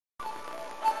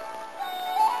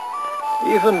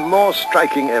Even more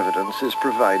striking evidence is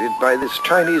provided by this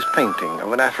Chinese painting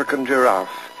of an African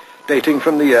giraffe dating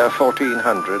from the year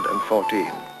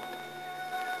 1414.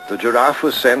 The giraffe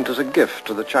was sent as a gift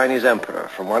to the Chinese emperor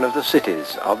from one of the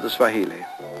cities of the Swahili.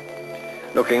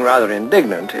 Looking rather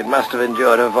indignant, it must have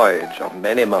endured a voyage of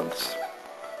many months.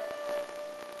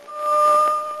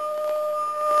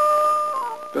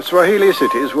 The Swahili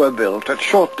cities were built at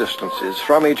short distances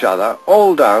from each other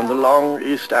all down the long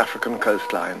East African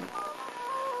coastline.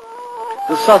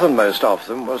 The southernmost of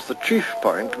them was the chief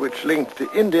point which linked the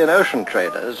Indian Ocean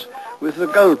traders with the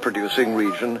gold-producing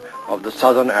region of the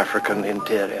southern African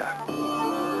interior.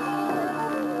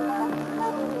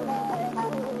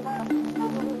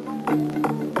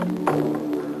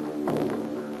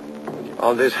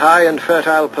 On this high and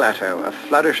fertile plateau, a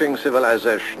flourishing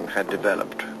civilization had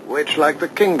developed, which, like the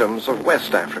kingdoms of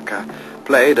West Africa,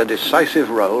 played a decisive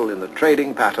role in the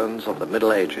trading patterns of the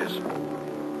Middle Ages.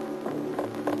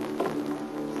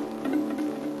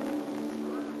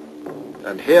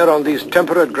 And here on these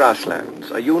temperate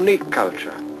grasslands, a unique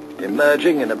culture,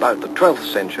 emerging in about the 12th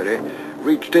century,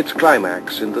 reached its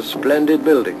climax in the splendid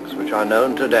buildings which are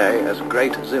known today as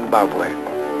Great Zimbabwe.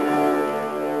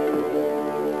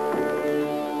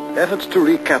 Efforts to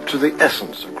recapture the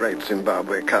essence of Great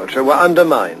Zimbabwe culture were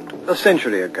undermined a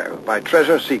century ago by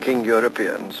treasure-seeking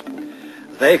Europeans.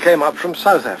 They came up from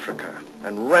South Africa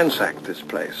and ransacked this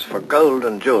place for gold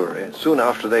and jewelry soon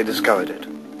after they discovered it.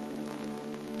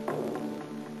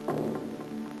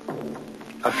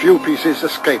 A few pieces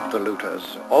escaped the looters,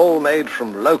 all made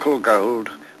from local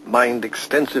gold, mined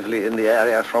extensively in the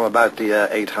area from about the year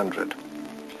 800.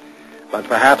 But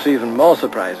perhaps even more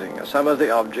surprising are some of the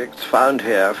objects found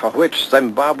here for which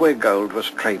Zimbabwe gold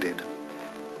was traded.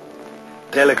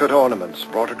 Delicate ornaments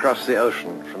brought across the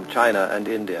ocean from China and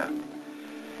India.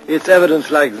 It's evidence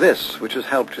like this which has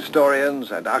helped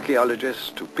historians and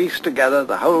archaeologists to piece together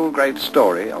the whole great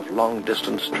story of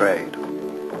long-distance trade.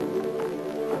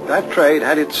 That trade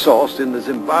had its source in the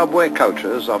Zimbabwe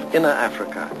cultures of Inner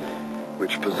Africa,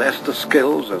 which possessed the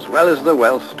skills as well as the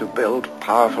wealth to build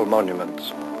powerful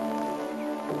monuments.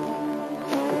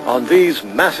 On these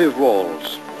massive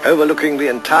walls, overlooking the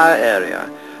entire area,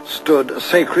 stood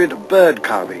sacred bird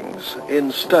carvings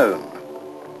in stone.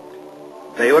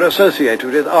 They were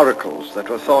associated with oracles that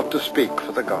were thought to speak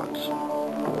for the gods.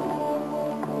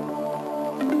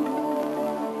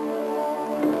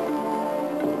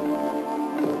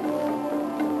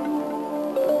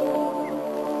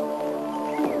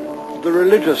 The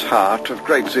religious heart of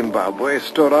Great Zimbabwe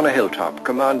stood on a hilltop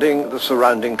commanding the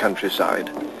surrounding countryside.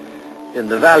 In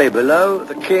the valley below,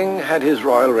 the king had his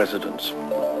royal residence.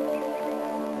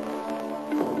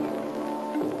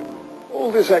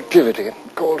 All this activity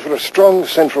called for a strong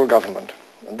central government,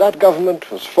 and that government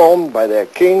was formed by their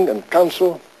king and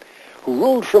council, who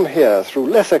ruled from here through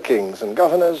lesser kings and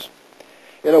governors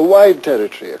in a wide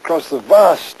territory across the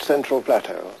vast central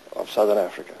plateau of southern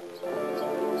Africa.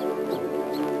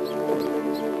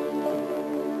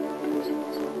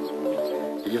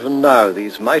 Even now,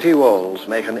 these mighty walls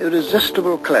make an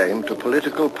irresistible claim to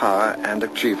political power and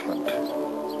achievement.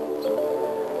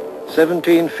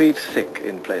 17 feet thick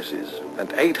in places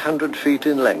and 800 feet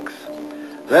in length,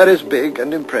 they're as big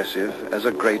and impressive as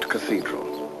a great cathedral.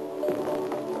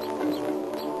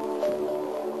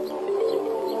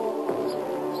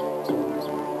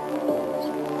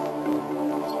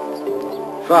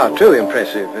 Far too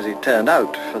impressive, as it turned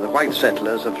out, for the white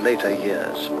settlers of later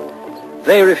years.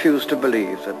 They refused to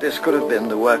believe that this could have been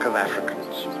the work of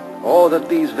Africans, or that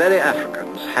these very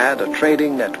Africans had a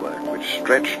trading network which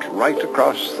stretched right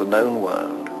across the known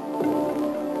world.